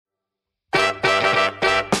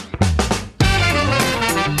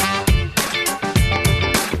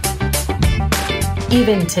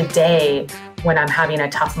even today, when I'm having a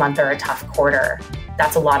tough month or a tough quarter,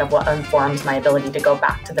 that's a lot of what informs my ability to go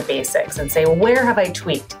back to the basics and say, well, where have I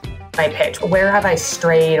tweaked my pitch? Where have I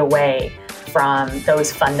strayed away from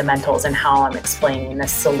those fundamentals and how I'm explaining the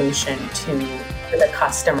solution to the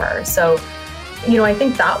customer? So, I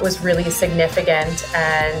think that was really significant,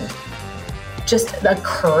 and just the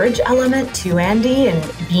courage element too, Andy,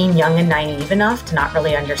 and being young and naive enough to not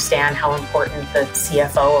really understand how important the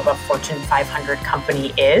CFO of a Fortune 500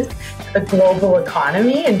 company is to the global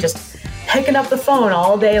economy, and just picking up the phone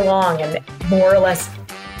all day long and more or less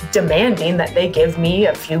demanding that they give me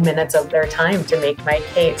a few minutes of their time to make my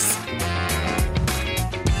case.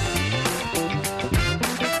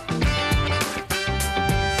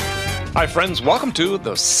 Hi, friends. Welcome to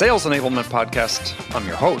the Sales Enablement Podcast. I'm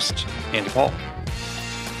your host, Andy Paul.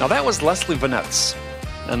 Now, that was Leslie Venetz,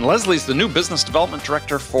 and Leslie's the new Business Development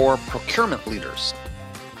Director for Procurement Leaders.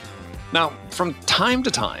 Now, from time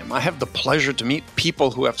to time, I have the pleasure to meet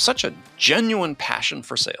people who have such a genuine passion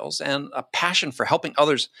for sales and a passion for helping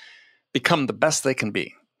others become the best they can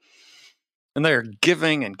be. And they're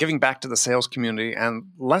giving and giving back to the sales community, and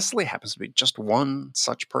Leslie happens to be just one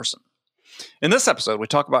such person. In this episode, we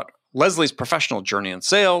talk about Leslie's professional journey in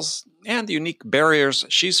sales and the unique barriers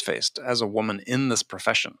she's faced as a woman in this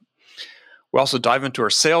profession. We also dive into her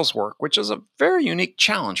sales work, which is a very unique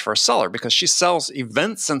challenge for a seller because she sells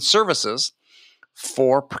events and services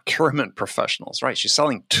for procurement professionals, right? She's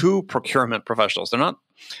selling to procurement professionals. They're not,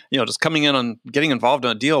 just coming in and getting involved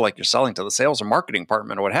in a deal like you're selling to the sales or marketing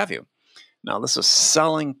department or what have you. Now, this is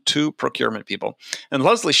selling to procurement people. And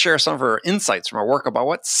Leslie shares some of her insights from her work about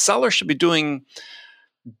what sellers should be doing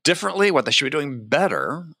differently, what they should be doing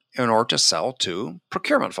better in order to sell to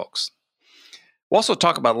procurement folks. We'll also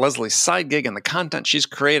talk about Leslie's side gig and the content she's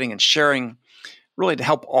creating and sharing really to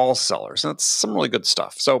help all sellers. And it's some really good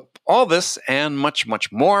stuff. So all this and much,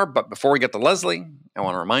 much more. But before we get to Leslie, I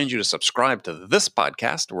want to remind you to subscribe to this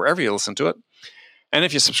podcast wherever you listen to it. And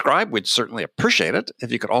if you subscribe, we'd certainly appreciate it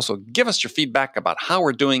if you could also give us your feedback about how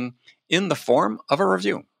we're doing in the form of a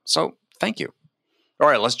review. So thank you. All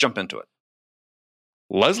right, let's jump into it.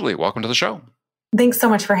 Leslie, welcome to the show. Thanks so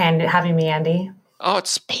much for having me, Andy. Oh,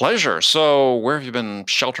 it's a pleasure. So where have you been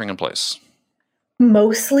sheltering in place?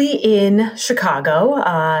 Mostly in Chicago.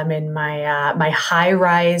 I'm in my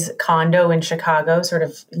high-rise condo in Chicago, sort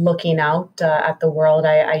of looking out at the world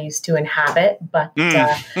I used to inhabit, but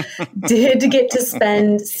did get to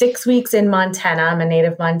spend 6 weeks in Montana. I'm a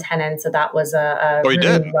native Montanan, so that was a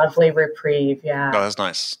really lovely reprieve. Yeah. Oh, that's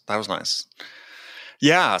nice. That was nice.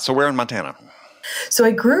 Yeah. So where in Montana? So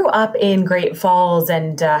I grew up in Great Falls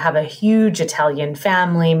and have a huge Italian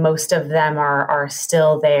family. Most of them are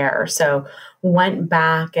still there. So went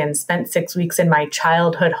back and spent 6 weeks in my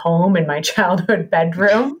childhood home, in my childhood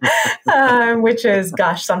bedroom, which is,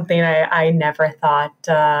 something I never thought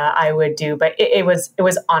I would do. But it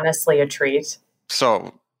was honestly a treat.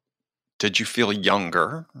 So did you feel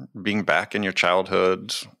younger being back in your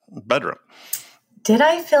childhood bedroom? Did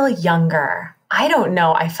I feel younger? I don't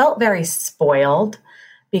know. I felt very spoiled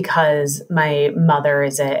because my mother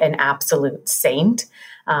is an absolute saint.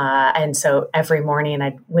 And so every morning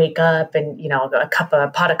I'd wake up and,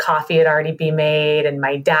 a pot of coffee had already been made. And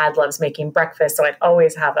my dad loves making breakfast. So I'd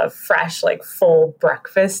always have a fresh, full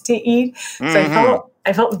breakfast to eat. Mm-hmm. So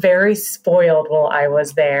I felt very spoiled while I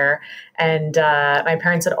was there. And my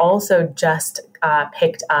parents had also just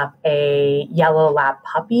picked up a yellow lab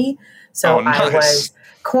puppy. So nice. I was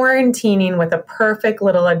quarantining with a perfect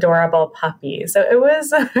little adorable puppy. So it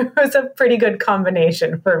was a pretty good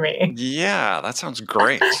combination for me. Yeah, that sounds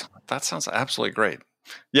great. That sounds absolutely great.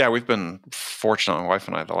 Yeah, we've been fortunate, my wife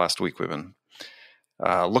and I, the last week, we've been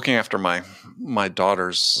looking after my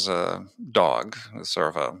daughter's dog, sort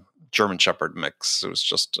of a German Shepherd mix. It was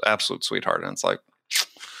just absolute sweetheart. And it's like,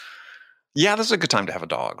 yeah, this is a good time to have a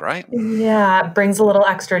dog, right? Yeah, it brings a little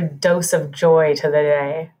extra dose of joy to the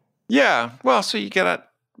day. Yeah, well, so you get at,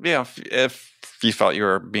 if you felt you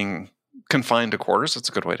were being confined to quarters, it's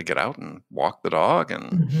a good way to get out and walk the dog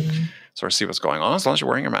and sort of see what's going on, as long as you're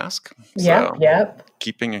wearing your mask. Yep.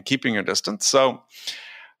 Keeping your distance. So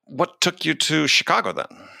what took you to Chicago then?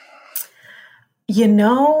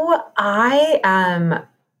 I am,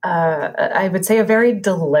 I would say, a very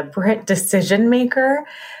deliberate decision maker.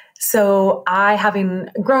 So I, having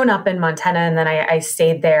grown up in Montana, and then I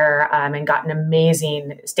stayed there and got an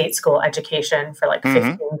amazing state school education for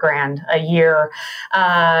 $15,000 a year.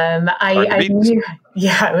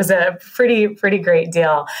 Yeah, it was a pretty great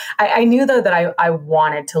deal. I knew though that I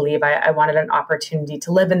wanted to leave. I wanted an opportunity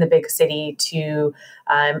to live in the big city, to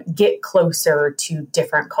get closer to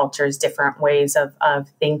different cultures, different ways of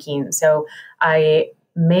thinking. So I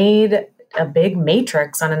made a big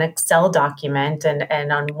matrix on an Excel document,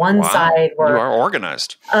 and on one side you are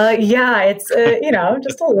organized. Yeah, it's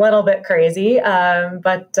just a little bit crazy,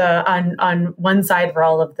 but on one side were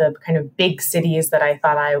all of the kind of big cities that I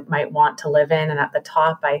thought I might want to live in, and at the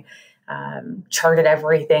top I charted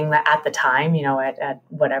everything that at the time, at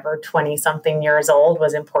whatever 20 something years old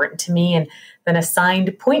was important to me, and then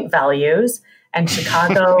assigned point values. And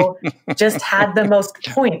Chicago just had the most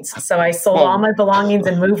points. So I sold all my belongings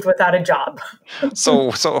and moved without a job.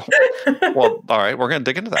 So, well, all right, we're going to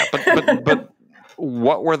dig into that. But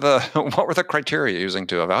what were the criteria you're using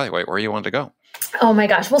to evaluate where you wanted to go? Oh my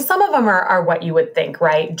gosh. Well, some of them are what you would think,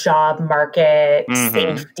 right? Job market,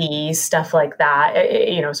 safety, stuff like that,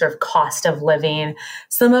 sort of cost of living.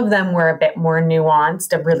 Some of them were a bit more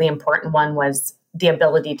nuanced. A really important one was the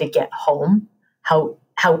ability to get home.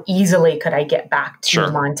 How easily could I get back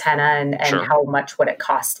to Montana, and how much would it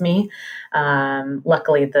cost me?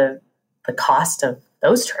 Luckily, the cost of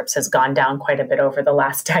those trips has gone down quite a bit over the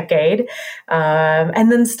last decade.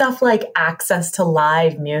 And then stuff like access to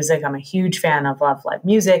live music. I'm a huge fan of live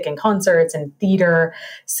music and concerts and theater.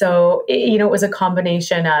 So, it was a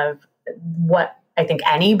combination of what I think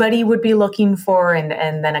anybody would be looking for, and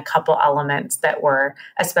then a couple elements that were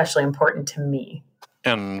especially important to me.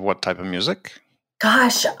 And what type of music?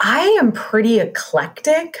 Gosh, I am pretty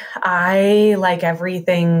eclectic. I like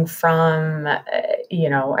everything from,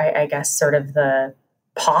 I guess sort of the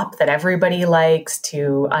pop that everybody likes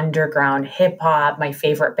to underground hip hop. My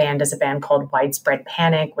favorite band is a band called Widespread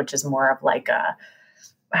Panic, which is more of like a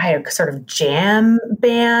sort of jam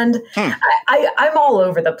band. I'm all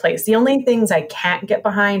over the place. The only things I can't get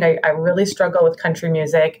behind, I really struggle with country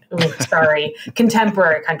music. Ooh, sorry,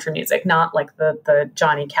 contemporary country music, not like the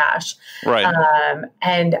Johnny Cash. Right.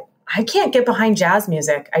 And I can't get behind jazz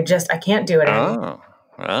music. I can't do it anymore. Oh,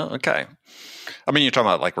 well, okay. I mean, you're talking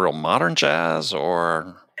about like real modern jazz,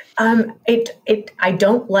 or? I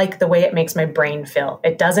don't like the way it makes my brain feel.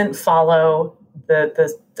 It doesn't follow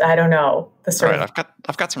the I don't know, the sort of.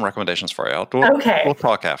 I've got some recommendations for you. Okay. We'll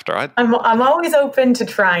talk after. I'm always open to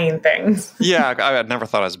trying things. Yeah, I had never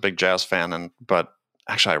thought I was a big jazz fan, but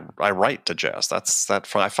actually I write to jazz.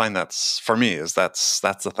 I find that's for me that's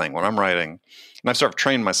the thing when I'm writing, and I've sort of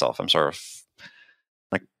trained myself. I'm sort of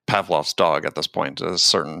like Pavlov's dog at this point. There's a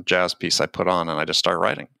certain jazz piece I put on, and I just start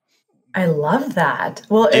writing. I love that.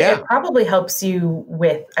 Well, it probably helps you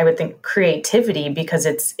with, I would think, creativity, because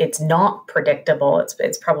it's not predictable.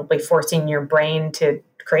 It's probably forcing your brain to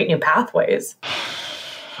create new pathways.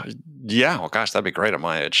 Yeah, well, gosh, that'd be great at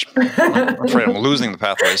my age. I'm afraid I'm losing the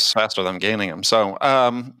pathways faster than I'm gaining them. So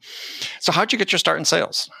how'd you get your start in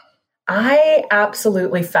sales? I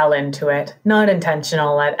absolutely fell into it, not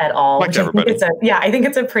intentional at all. Like everybody. I think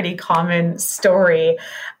it's a pretty common story.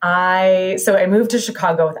 I moved to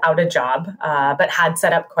Chicago without a job, but had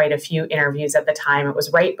set up quite a few interviews at the time. It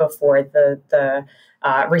was right before the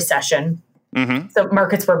recession. Mm-hmm. So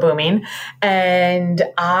markets were booming. And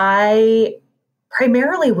I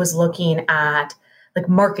primarily was looking at like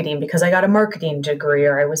marketing, because I got a marketing degree,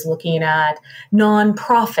 or I was looking at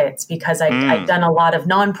nonprofits because I'd done a lot of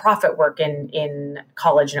nonprofit work in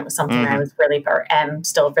college, and it was something I was am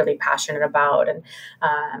still really passionate about. And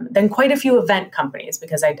then quite a few event companies,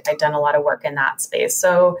 because I'd done a lot of work in that space.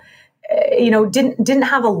 So, didn't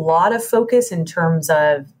have a lot of focus in terms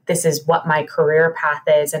of this is what my career path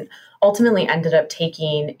is, and ultimately ended up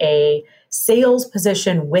taking a sales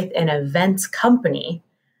position with an events company,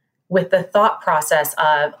 with the thought process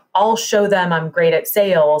of I'll show them I'm great at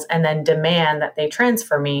sales, and then demand that they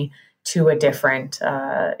transfer me to a different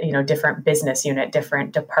business unit,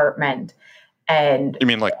 different department. And you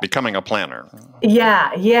mean like becoming a planner?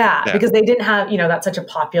 Yeah. Because they didn't have, that's such a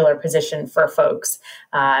popular position for folks.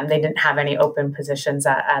 They didn't have any open positions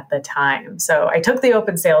at the time. So I took the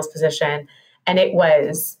open sales position, and it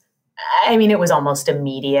was almost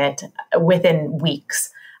immediate. Within weeks,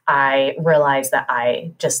 I realized that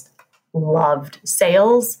I just loved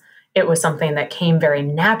sales. It was something that came very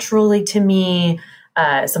naturally to me,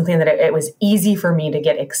 something that it was easy for me to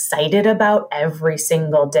get excited about every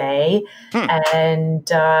single day.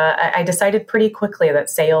 And I decided pretty quickly that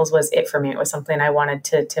sales was it for me. It was something I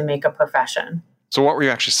wanted to make a profession. So what were you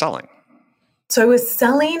actually selling? So I was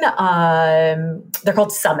selling, they're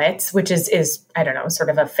called summits, which is I don't know, sort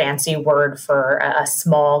of a fancy word for a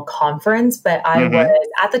small conference, but I was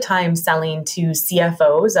at the time selling to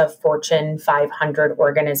CFOs of Fortune 500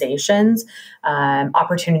 organizations,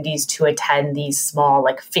 opportunities to attend these small,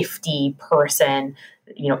 like 50-person,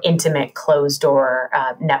 intimate closed door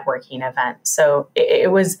networking events. So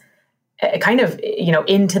it was kind of,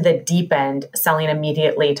 into the deep end, selling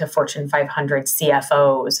immediately to Fortune 500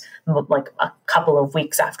 CFOs, like a couple of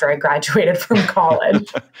weeks after I graduated from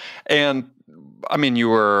college. And I mean, you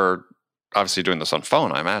were obviously doing this on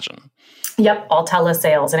phone, I imagine. Yep, all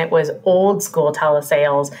telesales. And it was old school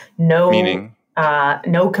telesales. Meaning?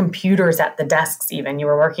 No computers at the desks even. You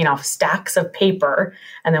were working off stacks of paper.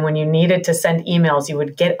 And then when you needed to send emails, you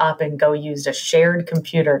would get up and go use a shared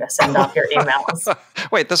computer to send off your emails.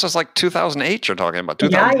 Wait, this was like 2008 you're talking about,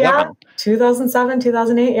 2011? Yeah. 2007,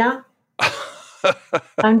 2008, yeah.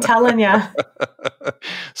 I'm telling you.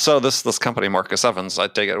 So this company, Marcus Evans, I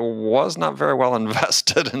take it, was not very well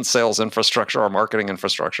invested in sales infrastructure or marketing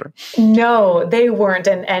infrastructure. No, they weren't.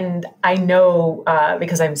 And I know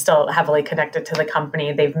because I'm still heavily connected to the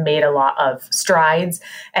company, they've made a lot of strides.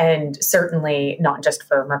 And certainly not just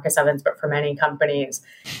for Marcus Evans, but for many companies,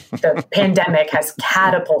 the pandemic has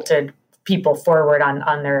catapulted people forward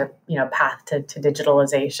on their path to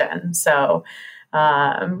digitalization. So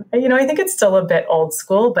I think it's still a bit old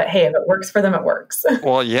school, but hey, if it works for them, it works.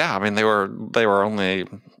 Well, yeah. I mean, they were only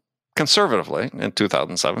conservatively in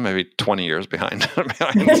 2007, maybe 20 years behind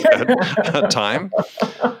time.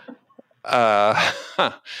 So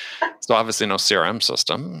obviously no CRM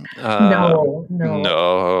system.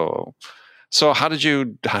 No. So how did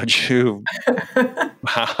you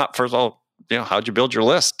first of all, how'd you build your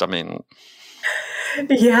list? I mean,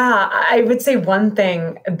 yeah, I would say one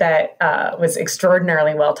thing that was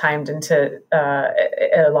extraordinarily well timed into,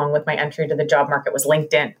 along with my entry to the job market, was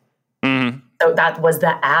LinkedIn. Mm-hmm. So that was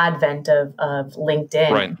the advent of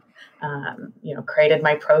LinkedIn. Right. Created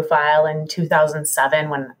my profile in 2007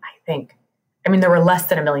 when there were less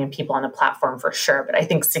than 1 million people on the platform for sure, but I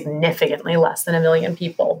think significantly less than 1 million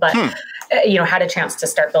people. But, had a chance to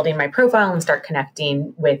start building my profile and start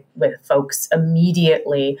connecting with folks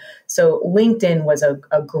immediately. So LinkedIn was a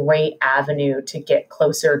great avenue to get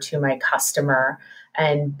closer to my customer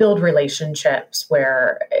and build relationships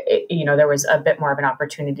where, there was a bit more of an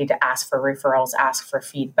opportunity to ask for referrals, ask for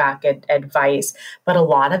feedback, advice. But a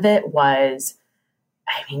lot of it was,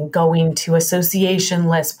 going to association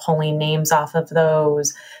lists, pulling names off of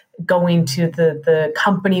those, going to the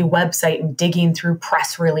company website and digging through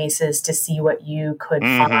press releases to see what you could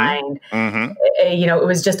find. Mm-hmm.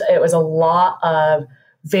 It was a lot of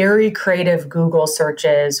very creative Google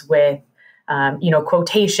searches with,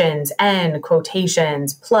 quotations and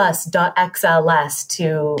quotations plus .xls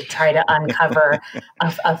to try to uncover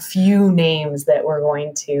a few names that were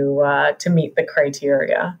going to meet the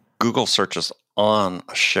criteria. Google searches on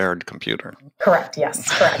a shared computer. Correct. Yes.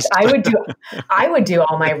 Correct. I would do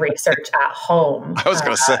all my research at home. I was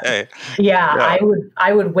going to say. Yeah.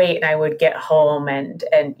 I would wait and I would get home and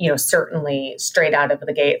certainly straight out of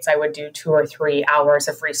the gates, I would do 2 or 3 hours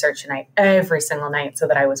of research a night every single night so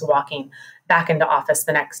that I was walking back into office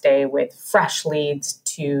the next day with fresh leads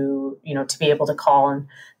to be able to call. And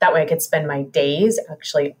that way I could spend my days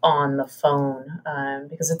actually on the phone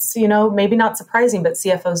because it's, maybe not surprising, but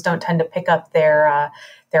CFOs don't tend to pick up their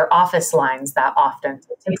office lines that often. So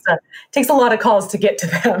it takes a lot of calls to get to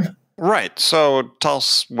them. Right. So tell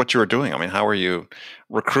us what you were doing. I mean, how were you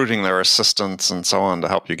recruiting their assistants and so on to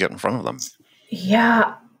help you get in front of them?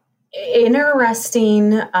 Yeah.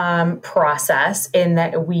 Interesting process in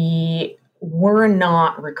that we were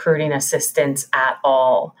not recruiting assistants at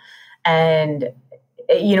all. And,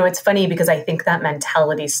 it's funny because I think that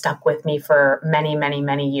mentality stuck with me for many, many,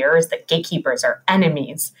 many years that gatekeepers are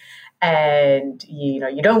enemies. And,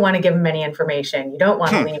 you don't want to give them any information. You don't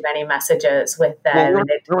want to leave any messages with them. Well,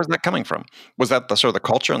 where was that coming from? Was that the sort of the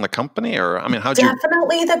culture in the company? Or,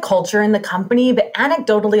 Definitely the culture in the company, but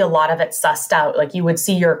anecdotally, a lot of it sussed out. Like you would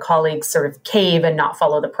see your colleagues sort of cave and not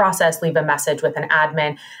follow the process, leave a message with an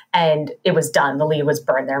admin, and it was done. The lead was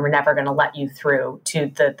burned there. We're never going to let you through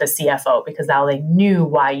to the CFO because now they knew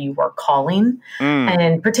why you were calling.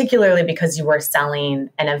 And particularly because you were selling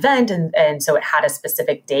an event and so it had a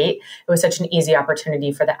specific date. It was such an easy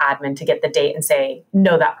opportunity for the admin to get the date and say,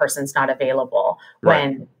 no, that person's not available. Right.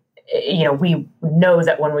 When, we know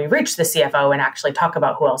that when we reach the CFO and actually talk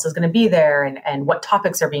about who else is going to be there and what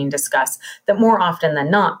topics are being discussed, that more often than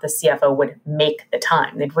not, the CFO would make the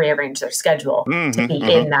time. They'd rearrange their schedule to be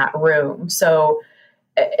in that room. So,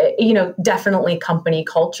 definitely company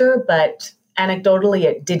culture, but anecdotally,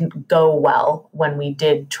 it didn't go well when we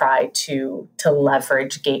did try to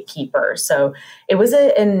leverage gatekeepers. So it was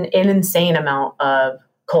an insane amount of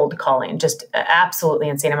cold calling, just absolutely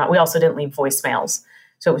insane amount. We also didn't leave voicemails.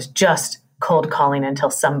 So it was just cold calling until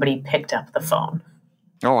somebody picked up the phone.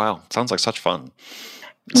 Oh, wow. Sounds like such fun.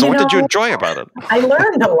 So what did you enjoy about it? I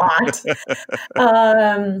learned a lot.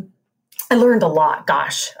 I learned a lot.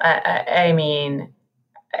 Gosh, I mean,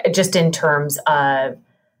 just in terms of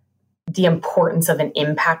the importance of an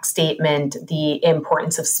impact statement, the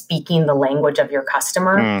importance of speaking the language of your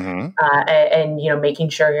customer, and making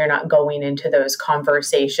sure you're not going into those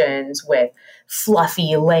conversations with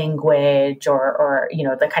fluffy language or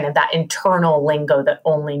the kind of that internal lingo that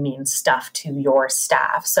only means stuff to your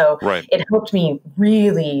staff. So It helped me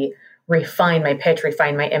really refine my pitch,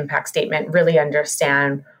 refine my impact statement, really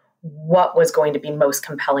understand what was going to be most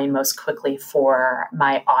compelling most quickly for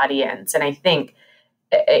my audience. And I think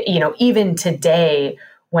even today,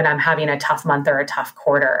 when I'm having a tough month or a tough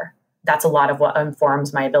quarter, that's a lot of what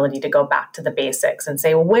informs my ability to go back to the basics and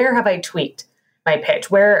say, well, where have I tweaked my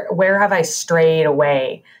pitch? Where have I strayed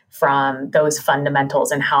away from those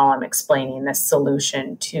fundamentals and how I'm explaining this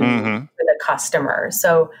solution to the customer?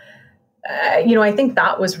 So, I think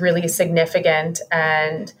that was really significant,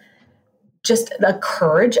 and just the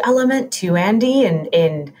courage element too, Andy,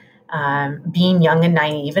 and being young and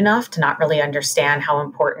naive enough to not really understand how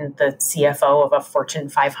important the CFO of a Fortune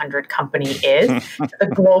 500 company is to the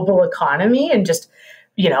global economy, and just,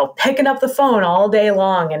 picking up the phone all day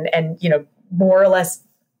long and more or less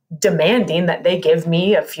demanding that they give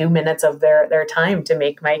me a few minutes of their time to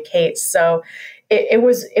make my case. So it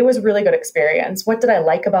was a really good experience. What did I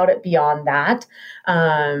like about it beyond that?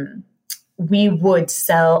 We would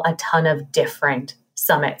sell a ton of different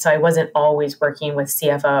summit. So I wasn't always working with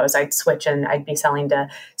CFOs. I'd switch and I'd be selling to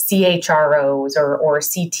CHROs or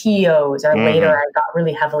CTOs, or later I got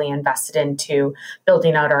really heavily invested into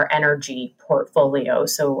building out our energy portfolio.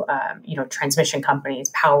 So, transmission companies,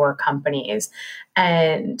 power companies,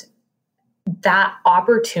 and that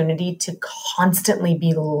opportunity to constantly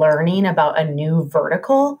be learning about a new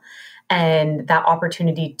vertical, and that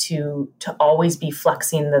opportunity to always be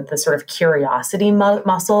flexing the sort of curiosity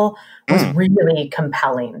muscle was really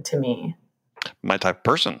compelling to me. My type of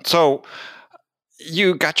person. So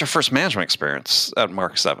you got your first management experience at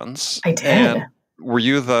Marcus Evans. I did. And were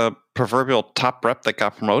you the proverbial top rep that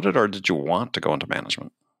got promoted, or did you want to go into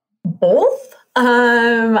management? Both.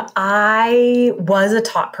 I was a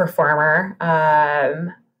top performer.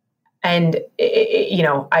 And,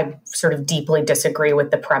 I sort of deeply disagree with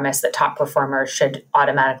the premise that top performers should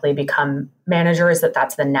automatically become managers,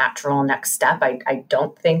 that's the natural next step. I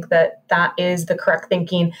don't think that is the correct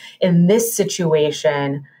thinking. In this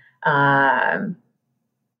situation, I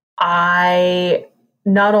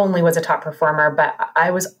not only was a top performer, but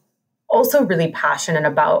I was also really passionate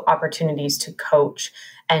about opportunities to coach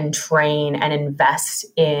and train and invest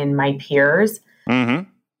in my peers. Mm-hmm.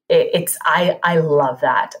 I love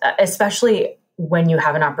that, especially when you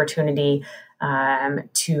have an opportunity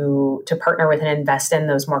to partner with and invest in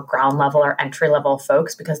those more ground level or entry level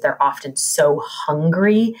folks, because they're often so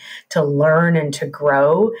hungry to learn and to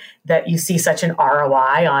grow that you see such an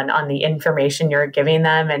ROI on the information you're giving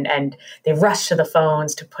them, and they rush to the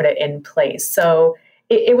phones to put it in place. So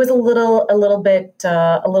it was a little bit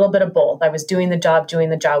of both. I was doing the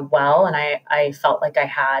job well, and I felt like I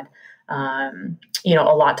had a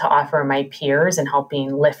lot to offer my peers and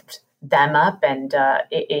helping lift them up and,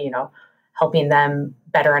 helping them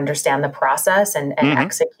better understand the process and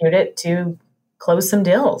execute it to close some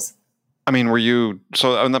deals. I mean, I'm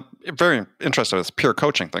very interested in this peer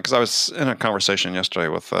coaching thing, because I was in a conversation yesterday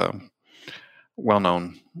with a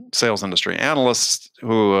well-known sales industry analyst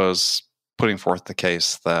who was putting forth the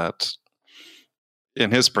case that, in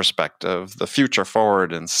his perspective, the future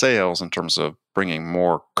forward in sales in terms of bringing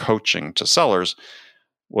more coaching to sellers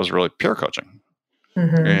was really peer coaching,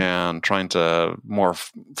 and trying to more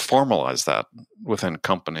formalize that within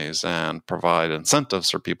companies and provide incentives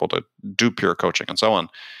for people to do peer coaching and so on.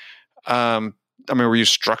 Were you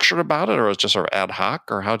structured about it, or was it just sort of ad hoc,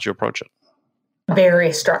 or how'd you approach it?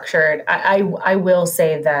 Very structured. I will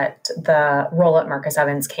say that the role at Marcus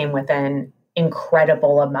Evans came with an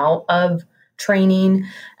incredible amount of training,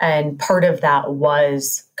 and part of that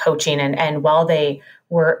was coaching. And while they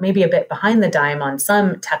were maybe a bit behind the dime on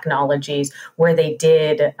some technologies, where they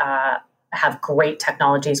did have great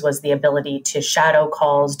technologies was the ability to shadow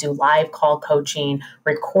calls, do live call coaching,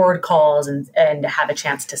 record calls, and have a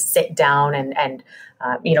chance to sit down and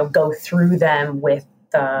go through them with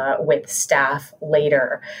staff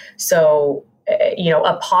later. So,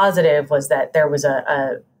 a positive was that there was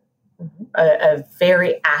a a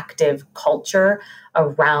very active culture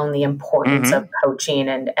around the importance of coaching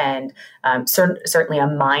and certainly a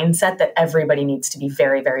mindset that everybody needs to be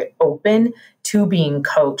very, very open to being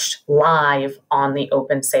coached live on the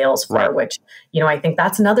open sales floor, which, I think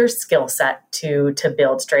that's another skill set to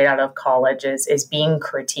build straight out of college is being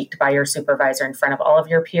critiqued by your supervisor in front of all of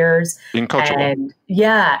your peers. Being coachable.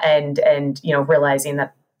 And realizing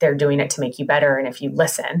that they're doing it to make you better. And if you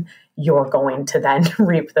listen, you're going to then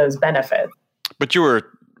reap those benefits. But you were,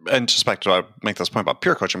 and just back to make this point about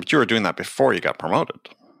peer coaching, but you were doing that before you got promoted.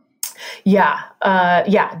 Yeah,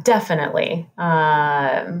 definitely.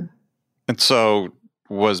 And so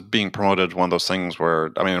was being promoted one of those things where,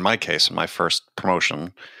 in my case, in my first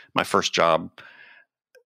promotion, my first job,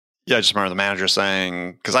 I just remember the manager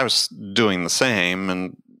saying, because I was doing the same,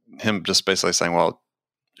 and him just basically saying, well,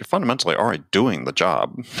 you're fundamentally already doing the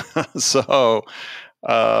job. So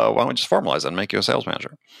why don't we just formalize it and make you a sales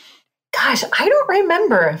manager? Gosh, I don't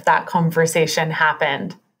remember if that conversation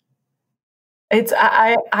happened.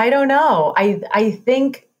 I don't know. I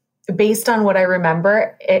think based on what I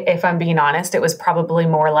remember, if I'm being honest, it was probably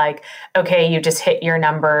more like, okay, you just hit your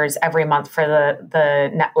numbers every month for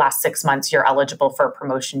the last 6 months, you're eligible for a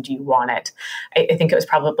promotion. Do you want it? I think it was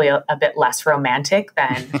probably a bit less romantic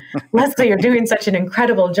than, Leslie, you're doing such an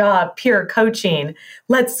incredible job, peer coaching.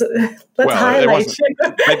 Let's highlight you.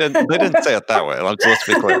 They didn't say it that way. Let's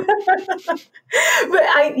be clear. But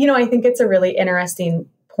I think it's a really interesting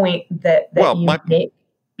point that you make.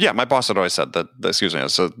 Yeah, my boss had always said that,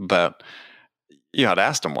 so that, I'd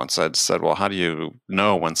asked him once, I'd said, well, how do you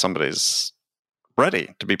know when somebody's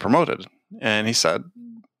ready to be promoted? And he said,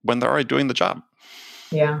 when they're already doing the job.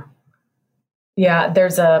 Yeah. Yeah,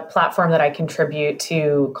 there's a platform that I contribute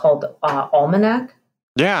to called Almanac.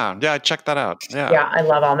 Yeah, I checked that out. Yeah, I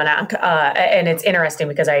love Almanac. And it's interesting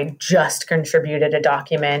because I just contributed a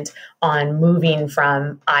document on moving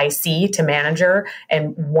from IC to manager.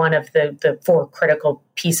 And one of the 4 critical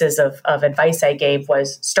pieces of advice I gave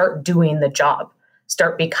was start doing the job,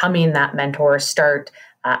 start becoming that mentor, start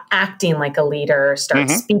acting like a leader, start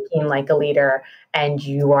speaking like a leader, and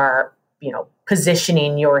you are,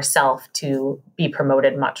 positioning yourself to be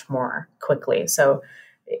promoted much more quickly. So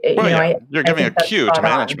you're giving a cue to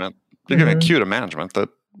management. You're giving a cue to management that,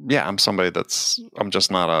 I'm somebody I'm just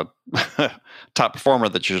not a top performer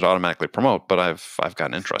that you should automatically promote, but I've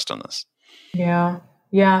got an interest in this. Yeah.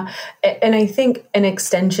 And I think an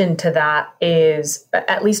extension to that is,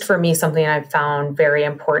 at least for me, something I've found very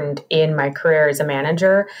important in my career as a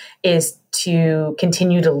manager is to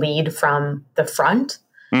continue to lead from the front.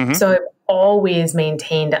 So I've always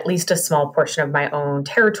maintained at least a small portion of my own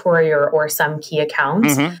territory or some key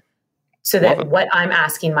accounts so that what I'm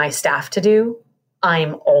asking my staff to do,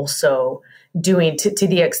 I'm also doing to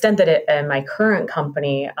the extent that in my current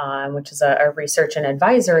company, which is a research and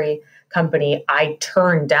advisory company, I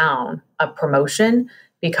turned down a promotion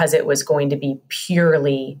because it was going to be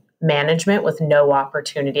purely management with no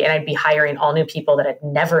opportunity. And I'd be hiring all new people that had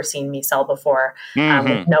never seen me sell before,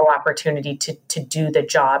 with no opportunity to do the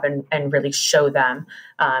job and really show them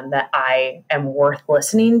that I am worth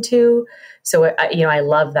listening to. So, I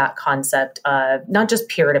love that concept of not just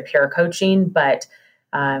peer-to-peer coaching, but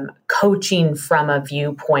coaching from a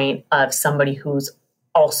viewpoint of somebody who's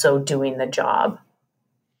also doing the job.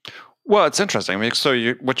 Well, it's interesting.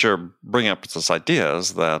 What you're bringing up is this idea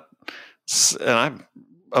is that, and I'm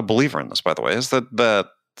a believer in this, by the way, is that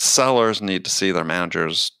sellers need to see their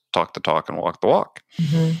managers talk the talk and walk the walk.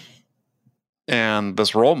 And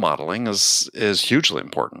this role modeling is hugely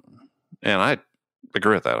important. And I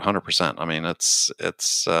agree with that 100%.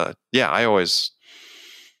 I always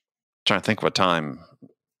try to think of a time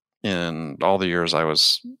in all the years I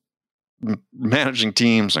was managing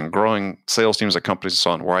teams and growing sales teams at companies and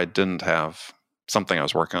so on, where I didn't have something I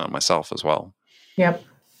was working on myself as well. Yep.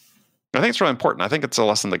 I think it's really important. I think it's a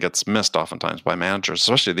lesson that gets missed oftentimes by managers,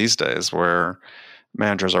 especially these days where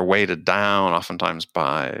managers are weighted down oftentimes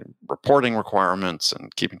by reporting requirements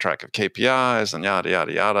and keeping track of KPIs and yada,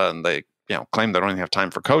 yada, yada. And they claim they don't even have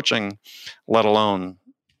time for coaching, let alone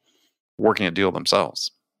working a deal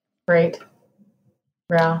themselves. Right.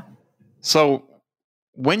 Yeah. So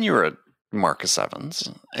when you were at Marcus Evans,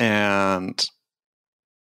 and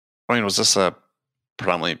was this a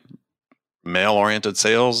predominantly male-oriented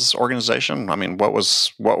sales organization?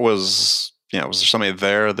 Was was there somebody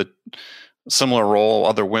there that similar role,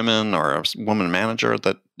 other women or a woman manager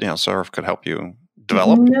that, sort of could help you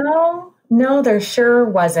develop? No, there sure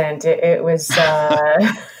wasn't. It was,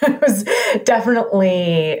 it was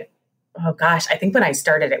definitely, I think when I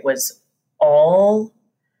started, it was all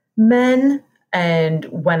men. And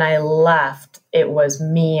when I left, it was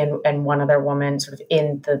me and one other woman sort of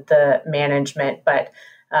in the management, but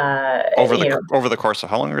over the course of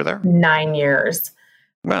how long were you there? 9 years.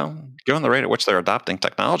 Well, given the rate at which they're adopting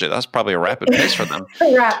technology, that's probably a rapid pace for them.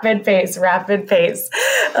 Rapid pace.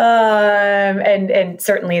 And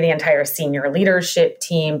certainly the entire senior leadership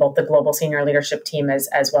team, both the global senior leadership team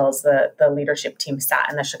as well as the leadership team sat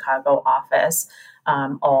in the Chicago office,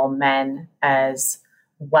 all men as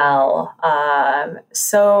well.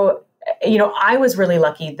 So, I was really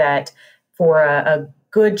lucky that for a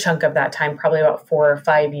good chunk of that time, probably about 4 or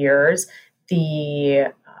 5 years,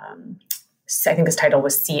 I think his title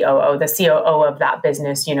was COO. The COO of that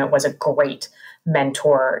business unit was a great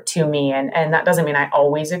mentor to me. And that doesn't mean I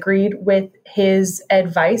always agreed with his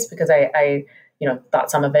advice, because I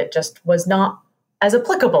thought some of it just was not as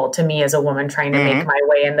applicable to me as a woman trying to make my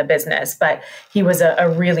way in the business. But he was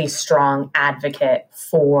a really strong advocate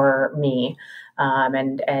for me.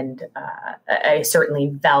 And I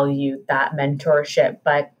certainly valued that mentorship.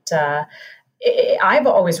 But I've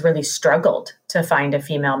always really struggled to find a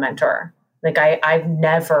female mentor. Like I've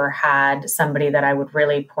never had somebody that I would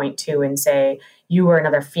really point to and say, you were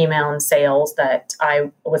another female in sales that I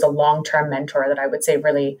was a long-term mentor that I would say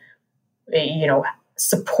really,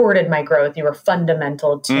 supported my growth. You were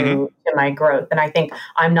fundamental to my growth. And I think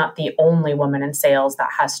I'm not the only woman in sales that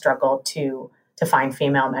has struggled to find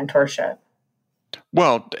female mentorship.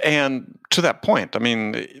 Well, and to that point, I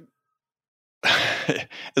mean,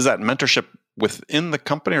 is that mentorship within the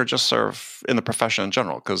company or just sort of in the profession in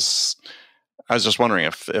general? Because I was just wondering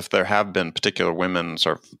if there have been particular women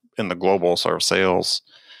sort of in the global sort of sales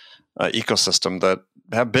ecosystem that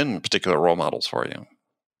have been particular role models for you.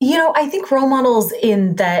 I think role models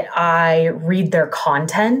in that I read their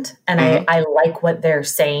content and I like what they're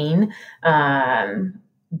saying.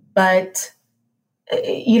 But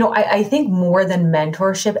I think more than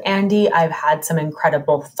mentorship, Andy, I've had some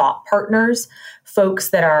incredible thought partners, folks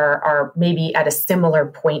that are maybe at a similar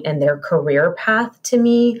point in their career path to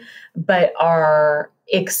me, but are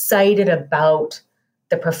excited about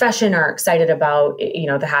the profession, are excited about,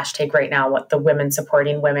 the hashtag right now, what the women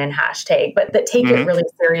supporting women hashtag, but that take it really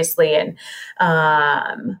seriously. And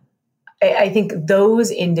I think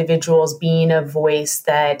those individuals being a voice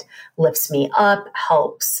that lifts me up,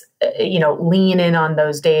 helps, lean in on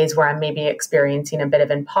those days where I'm maybe experiencing a bit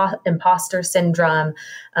of imposter syndrome,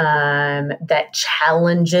 that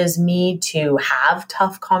challenges me to have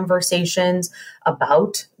tough conversations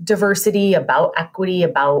about diversity, about equity,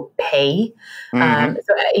 about pay.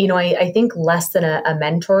 I think less than a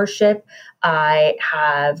mentorship, I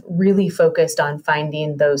have really focused on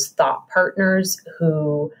finding those thought partners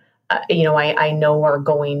who I know are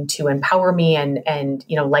going to empower me and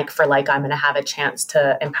like for like, I'm going to have a chance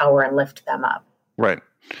to empower and lift them up. Right.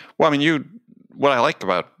 Well, I mean, what I like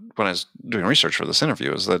about when I was doing research for this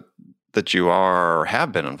interview is that you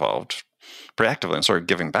have been involved pretty actively in sort of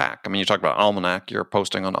giving back. I mean, you talk about Almanac, you're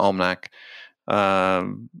posting on Almanac,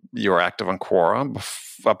 you were active on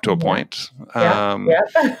Quora up to a point.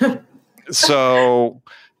 So,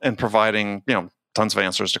 and providing, tons of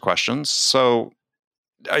answers to questions. So,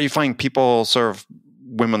 are you finding people, sort of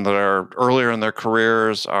women that are earlier in their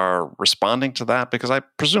careers, are responding to that? Because I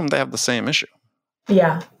presume they have the same issue.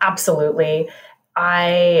 Yeah, absolutely.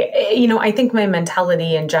 I think my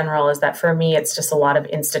mentality in general is that for me, it's just a lot of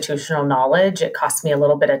institutional knowledge. It costs me a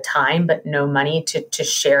little bit of time, but no money to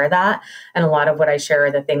share that. And a lot of what I share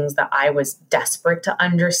are the things that I was desperate to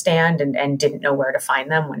understand and didn't know where to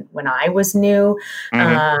find them when I was new.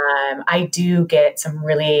 I do get some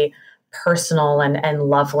really personal and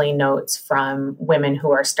lovely notes from women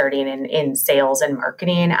who are starting in sales and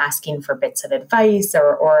marketing, asking for bits of advice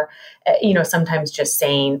or sometimes just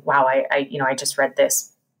saying, wow, I just read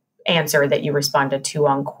this answer that you responded to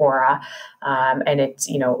on Quora. And it's,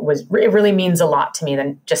 it really means a lot to me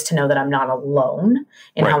than just to know that I'm not alone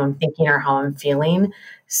in how I'm thinking or how I'm feeling.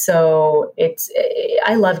 So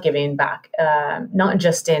I love giving back, not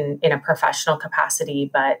just in a professional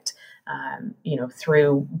capacity, but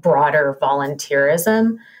through broader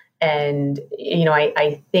volunteerism. And,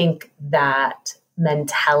 I think that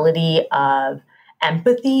mentality of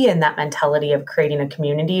empathy and that mentality of creating a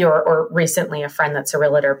community, or recently a friend that's a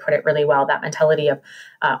realtor put it really well, that mentality of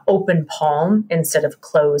open palm instead of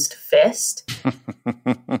closed fist.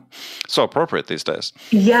 So appropriate these days.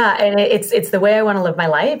 Yeah. And it's the way I want to live my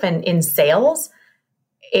life. And in sales,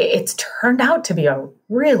 it's turned out to be a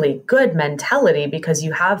really good mentality, because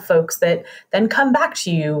you have folks that then come back to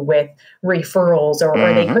you with referrals or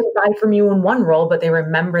they couldn't buy from you in one role, but they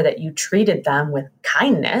remember that you treated them with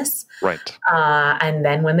kindness. Right. And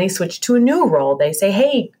then when they switch to a new role, they say,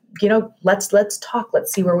 hey, let's talk,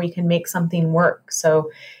 let's see where we can make something work.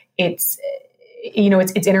 So it's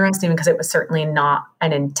interesting because it was certainly not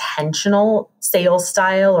an intentional sales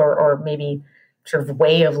style or maybe sort of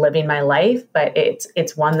way of living my life, but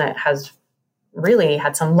it's one that has really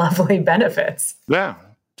had some lovely benefits. Yeah,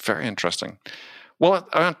 very interesting. Well,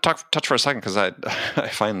 I want to touch for a second because I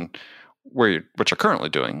find what you're currently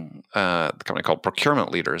doing, the company called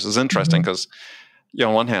Procurement Leaders, is interesting because,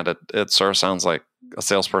 on one hand, it sort of sounds like a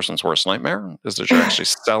salesperson's worst nightmare is that you're actually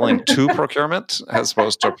selling to procurement as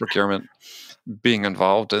opposed to procurement being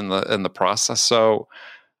involved in the process. So,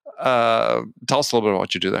 tell us a little bit about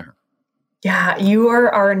what you do there. Yeah, you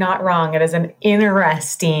are not wrong. It is an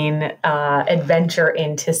interesting adventure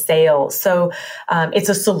into sales. So it's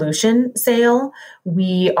a solution sale.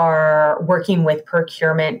 We are working with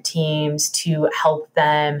procurement teams to help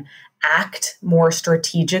them act more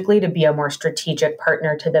strategically, to be a more strategic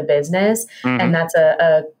partner to the business. And that's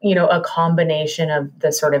a combination of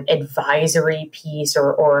the sort of advisory piece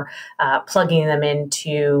or plugging them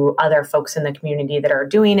into other folks in the community that are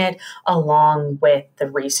doing it, along with the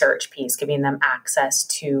research piece, giving them access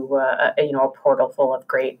to a portal full of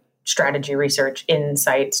great strategy research,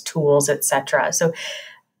 insights, tools, etc. So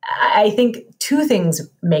I think two things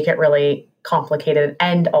make it really complicated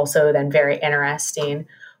and also then very interesting.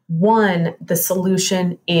 One, the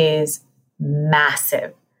solution is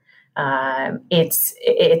massive.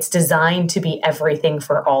 It's designed to be everything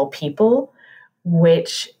for all people,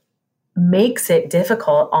 which makes it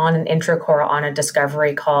difficult on an intro call, on a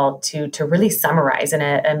discovery call to really summarize in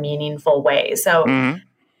a meaningful way. So,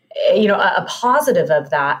 a positive of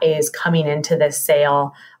that is coming into this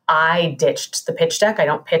sale, I ditched the pitch deck. I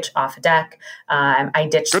don't pitch off a deck. I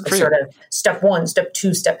ditched the sort of step 1, step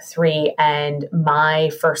 2, step 3. And my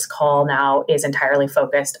first call now is entirely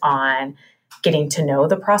focused on getting to know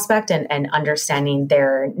the prospect and understanding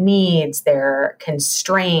their needs, their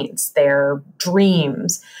constraints, their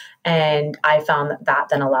dreams. And I found that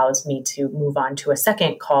then allows me to move on to a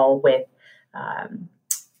second call with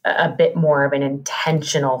a bit more of an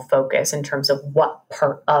intentional focus in terms of what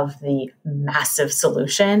part of the massive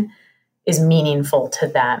solution is meaningful to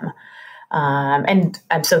them. And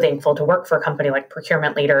I'm so thankful to work for a company like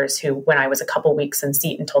Procurement Leaders, who, when I was a couple weeks in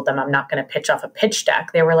seat and told them I'm not going to pitch off a pitch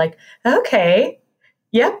deck, they were like, okay,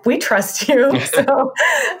 yep, we trust you. So,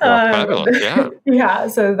 yeah,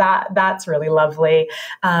 so that's really lovely.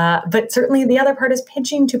 But certainly the other part is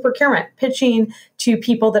pitching to procurement, pitching to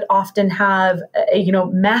people that often have,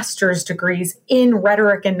 master's degrees in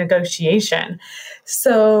rhetoric and negotiation.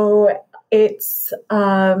 So it's,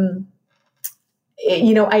 I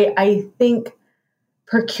think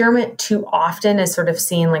procurement too often is sort of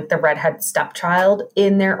seen like the redhead stepchild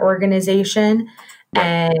in their organization,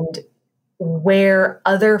 and where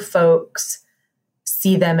other folks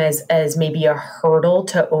see them as maybe a hurdle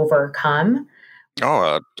to overcome.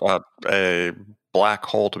 Oh, a black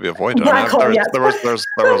hole to be avoided. There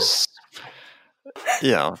was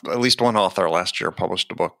at least one author last year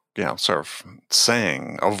published a book, sort of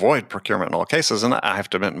saying avoid procurement in all cases. And I have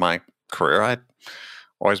to admit, in my career, I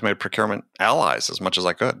always made procurement allies as much as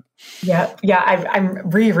I could. Yeah. I'm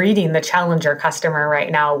rereading The Challenger Customer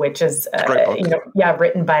right now, which is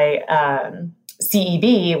written by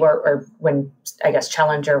CEB, or when I guess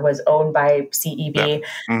Challenger was owned by CEB,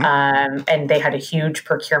 and they had a huge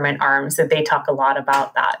procurement arm. So they talk a lot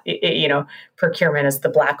about that. Procurement is the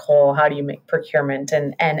black hole. How do you make procurement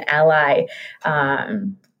an ally?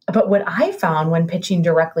 But what I found when pitching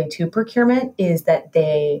directly to procurement is that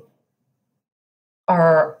they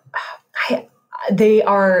are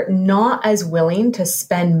not as willing to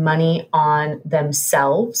spend money on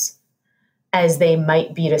themselves as they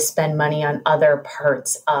might be to spend money on other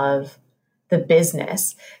parts of the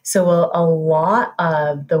business. So a lot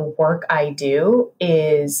of the work I do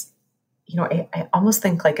is, I almost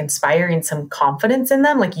think like inspiring some confidence in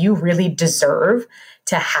them. Like, you really deserve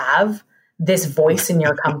to have this voice in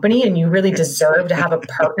your company, and you really deserve to have a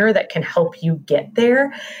partner that can help you get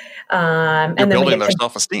there. And then building their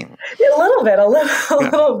self-esteem. A little bit.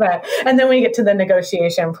 And then we get to the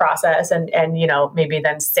negotiation process, and maybe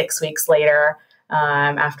then 6 weeks later,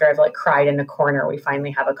 after I've cried in a corner, we finally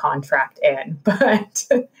have a contract in. But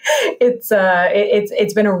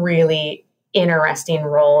it's been a really interesting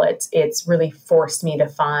role. It's really forced me to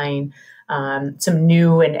find some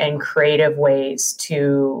new and creative ways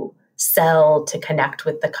to sell, to connect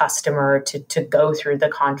with the customer, to go through the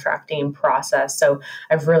contracting process. So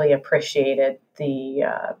I've really appreciated the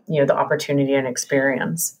opportunity and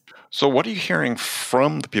experience. So what are you hearing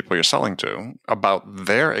from the people you're selling to about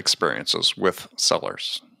their experiences with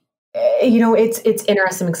sellers? It's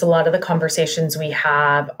interesting because a lot of the conversations we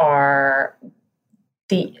have are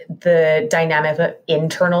the dynamic of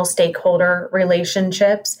internal stakeholder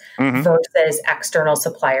relationships versus external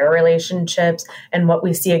supplier relationships. And what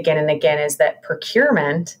we see again and again is that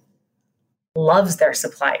procurement loves their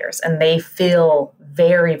suppliers and they feel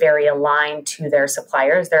very, very aligned to their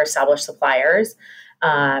suppliers, their established suppliers.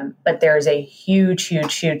 But there's a huge,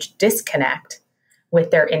 huge, huge disconnect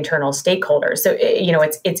with their internal stakeholders. So,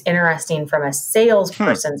 it's interesting from a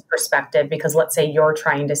salesperson's perspective, because let's say you're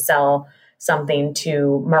trying to sell something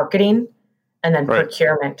to marketing and then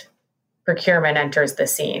procurement enters the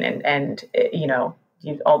scene and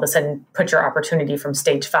you all of a sudden put your opportunity from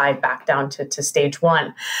stage 5 back down to stage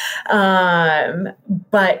 1.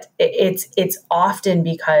 But it's often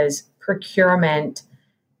because procurement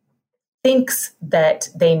thinks that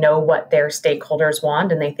they know what their stakeholders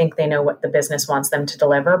want and they think they know what the business wants them to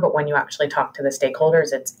deliver. But when you actually talk to the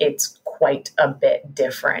stakeholders, it's quite a bit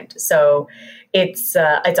different. So it's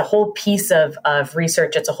a whole piece of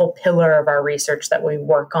research. It's a whole pillar of our research that we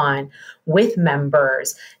work on with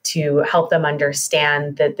members to help them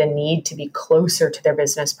understand that the need to be closer to their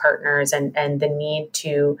business partners and the need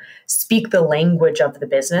to speak the language of the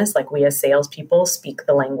business, like we as salespeople speak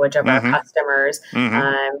the language of our customers,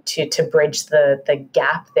 to bridge the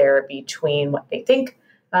gap there between what they think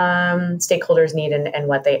stakeholders need and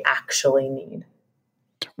what they actually need.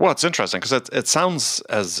 Well, it's interesting because it sounds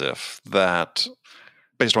as if that,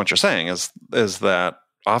 based on what you're saying, is that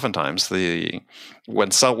oftentimes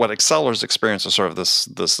what sellers experience is sort of this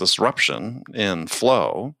disruption in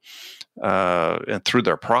flow and through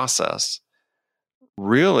their process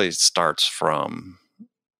really starts from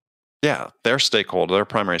their stakeholder, their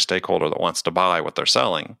primary stakeholder that wants to buy what they're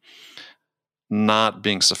selling, not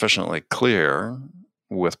being sufficiently clear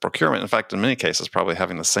with procurement. In fact, in many cases, probably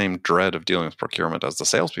having the same dread of dealing with procurement as the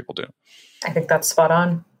salespeople do. I think that's spot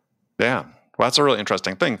on. Yeah. Well, that's a really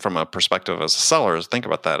interesting thing from a perspective as a seller is think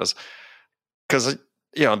about that, is because,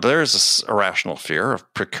 there's this irrational fear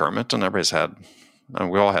of procurement and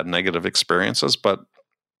we all had negative experiences, but,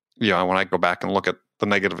 when I go back and look at the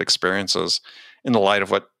negative experiences in the light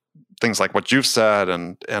of things like what you've said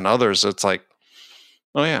and others, it's like,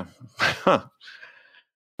 oh yeah,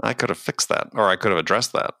 I could have fixed that, or I could have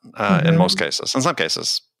addressed that in most cases. In some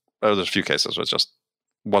cases, there's a few cases where it just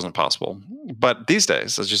wasn't possible. But these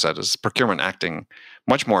days, as you said, is procurement acting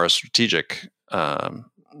much more a strategic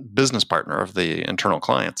business partner of the internal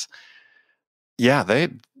clients. Yeah,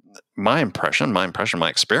 my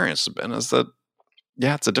experience has been is that,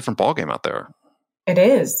 it's a different ballgame out there. It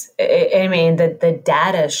is. The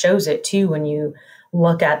data shows it too when you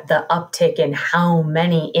look at the uptick in how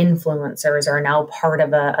many influencers are now part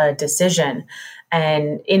of a decision.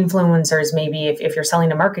 And influencers, maybe if you're selling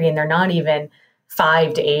to marketing, they're not even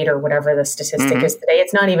 5 to 8 or whatever the statistic is today.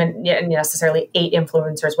 It's not even necessarily 8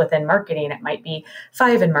 influencers within marketing. It might be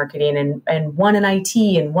 5 in marketing and 1 in IT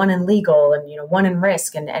and 1 in legal and 1 in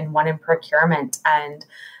risk and 1 in procurement. And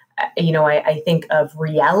I think of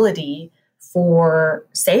reality for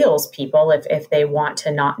salespeople, if they want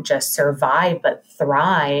to not just survive but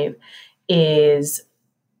thrive, is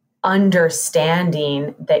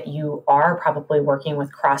understanding that you are probably working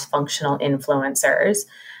with cross-functional influencers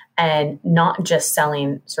and not just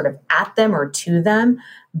selling sort of at them or to them,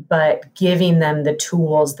 but giving them the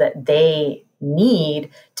tools that they need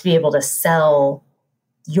to be able to sell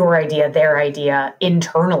your idea, their idea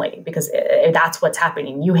internally, because that's what's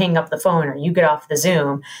happening. You hang up the phone or you get off the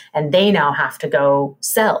Zoom and they now have to go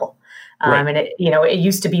sell. And it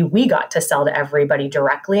used to be we got to sell to everybody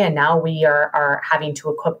directly. And now we are having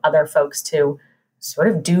to equip other folks to sort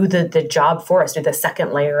of do the job for us, do the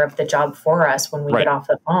second layer of the job for us when we get off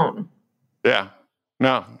the phone. Yeah.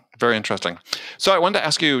 No, very interesting. So I wanted to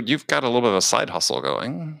ask you, you've got a little bit of a side hustle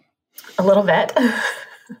going. A little bit.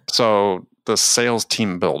 So the Sales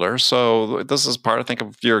Team Builder. So this is part, I think,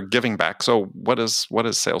 of your giving back. So what is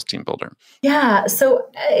Sales Team Builder? Yeah. So,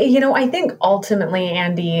 I think ultimately,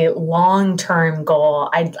 Andy, long-term goal,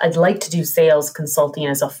 I'd like to do sales consulting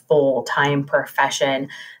as a full-time profession,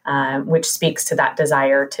 which speaks to that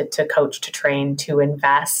desire to coach, to train, to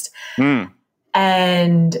invest.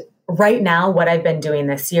 And right now, what I've been doing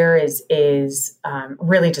this year is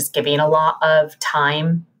really just giving a lot of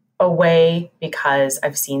time away, because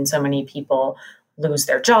I've seen so many people lose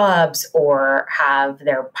their jobs or have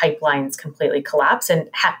their pipelines completely collapse. And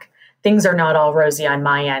heck, things are not all rosy on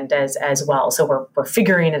my end as well. So we're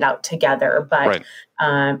figuring it out together, but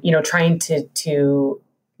trying to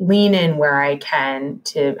lean in where I can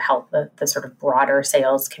to help the sort of broader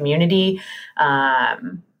sales community.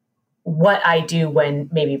 what I do when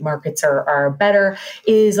maybe markets are better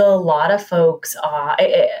is a lot of folks,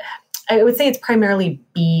 I would say it's primarily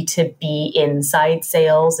B2B inside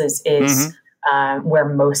sales is where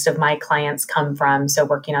most of my clients come from. So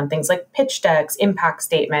working on things like pitch decks, impact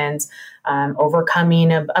statements,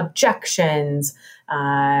 overcoming objections,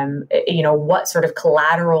 what sort of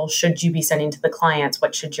collateral should you be sending to the clients?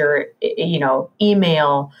 What should your,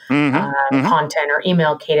 email content or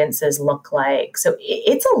email cadences look like? So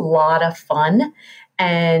it's a lot of fun.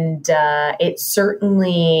 And it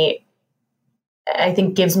certainly, I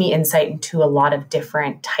think, gives me insight into a lot of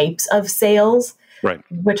different types of sales, right,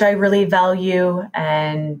 which I really value.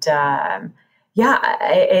 And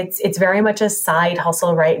it's very much a side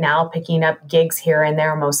hustle right now, picking up gigs here and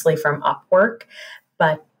there, mostly from Upwork.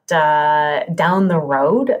 But down the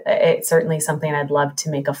road, it's certainly something I'd love to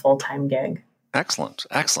make a full-time gig. Excellent.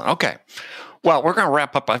 Okay. Well, we're going to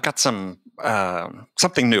wrap up. I've got something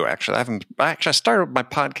new, actually. I started my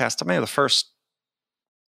podcast, maybe the first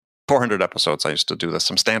 400 episodes. I used to do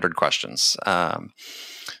some standard questions. Learn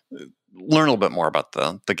a little bit more about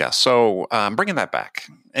the guest. So I'm bringing that back.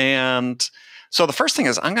 And so the first thing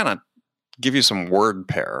is I'm going to give you some word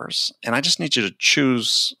pairs, and I just need you to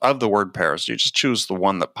choose, of the word pairs, you just choose the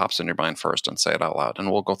one that pops in your mind first and say it out loud,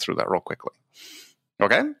 and we'll go through that real quickly.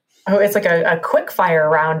 Okay? Oh, it's like a quick fire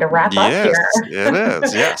round to wrap up here. It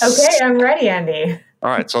is, yes. Okay, I'm ready, Andy. All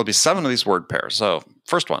right, so it'll be 7 of these word pairs. So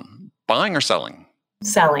first one, buying or selling?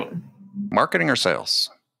 Selling. Marketing or sales?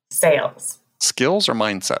 Sales. Skills or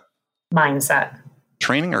mindset? Mindset.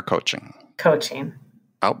 Training or coaching? Coaching.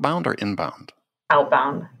 Outbound or inbound?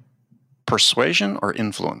 Outbound. Persuasion or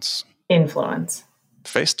influence? Influence.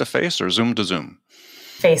 Face-to-face or Zoom-to-Zoom?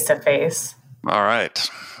 Face-to-face. All right.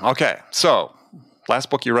 Okay. So, last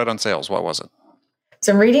book you read on sales, what was it?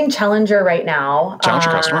 So I'm reading Challenger right now. Challenge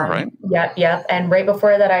Your Customer, right? Yep. And right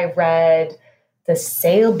before that, I read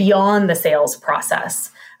Beyond the Sales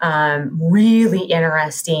Process. Really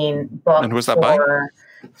interesting book. And who's that by?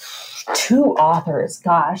 2 authors.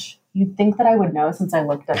 Gosh. You'd think that I would know since I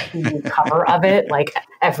looked at the cover of it like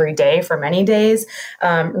every day for many days.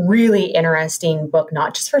 Really interesting book,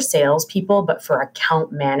 not just for salespeople, but for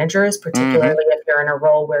account managers, particularly if you're in a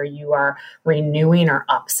role where you are renewing or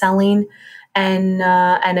upselling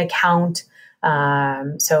an account.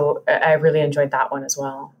 So I really enjoyed that one as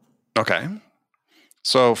well. Okay.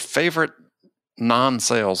 So favorite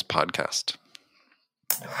non-sales podcast?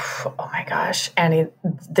 Oh my gosh. Annie,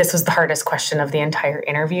 this was the hardest question of the entire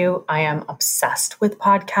interview. I am obsessed with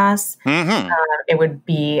podcasts. It would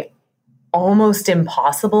be almost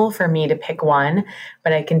impossible for me to pick one,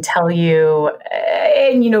 but I can tell you,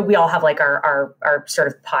 and we all have like our sort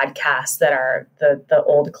of podcasts that are the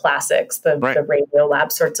old classics, the Radio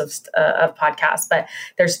Lab sorts of podcasts. But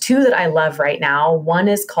there's 2 that I love right now. One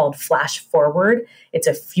is called Flash Forward. It's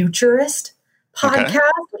a futurist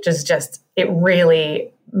podcast, which is just, it really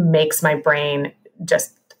makes my brain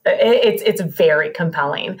just, it's very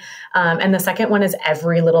compelling. And the second one is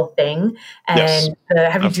Every Little Thing. And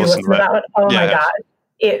have you listened to that one? Oh my God.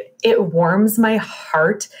 It warms my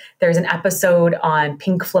heart. There's an episode on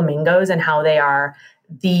pink flamingos and how they are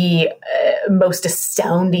the most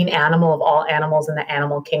astounding animal of all animals in the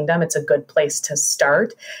animal kingdom. It's a good place to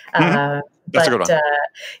start. That's a good one.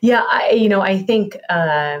 I think,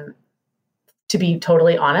 to be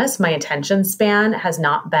totally honest, my attention span has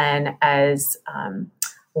not been as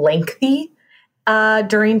lengthy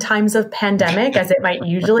during times of pandemic as it might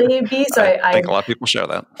usually be. So I think a lot of people share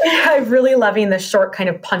that. I'm really loving the short kind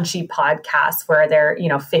of punchy podcasts where they're,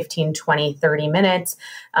 15, 20, 30 minutes.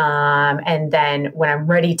 And then when I'm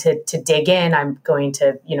ready to dig in, I'm going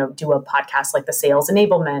to, do a podcast like the Sales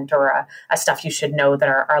Enablement or a Stuff You Should Know that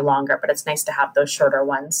are longer, but it's nice to have those shorter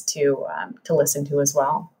ones to listen to as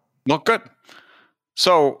well. Well, good.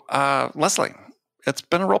 So, Leslie, it's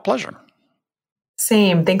been a real pleasure.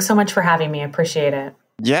 Same. Thanks so much for having me. I appreciate it.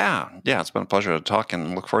 Yeah. It's been a pleasure to talk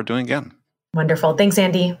and look forward to doing it again. Wonderful. Thanks,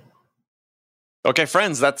 Andy. Okay,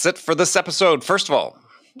 friends, that's it for this episode. First of all,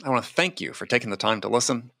 I want to thank you for taking the time to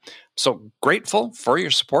listen. I'm so grateful for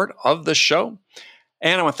your support of this show.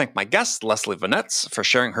 And I want to thank my guest, Leslie Venetz, for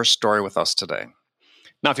sharing her story with us today.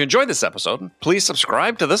 Now, if you enjoyed this episode, please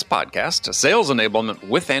subscribe to this podcast, Sales Enablement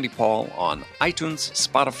with Andy Paul, on iTunes,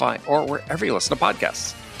 Spotify, or wherever you listen to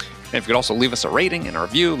podcasts. And if you could also leave us a rating and a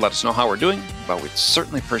review, let us know how we're doing, but we'd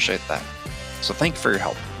certainly appreciate that. So thank you for your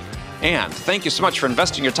help. And thank you so much for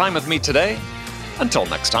investing your time with me today. Until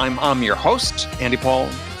next time, I'm your host, Andy Paul.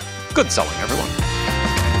 Good selling, everyone.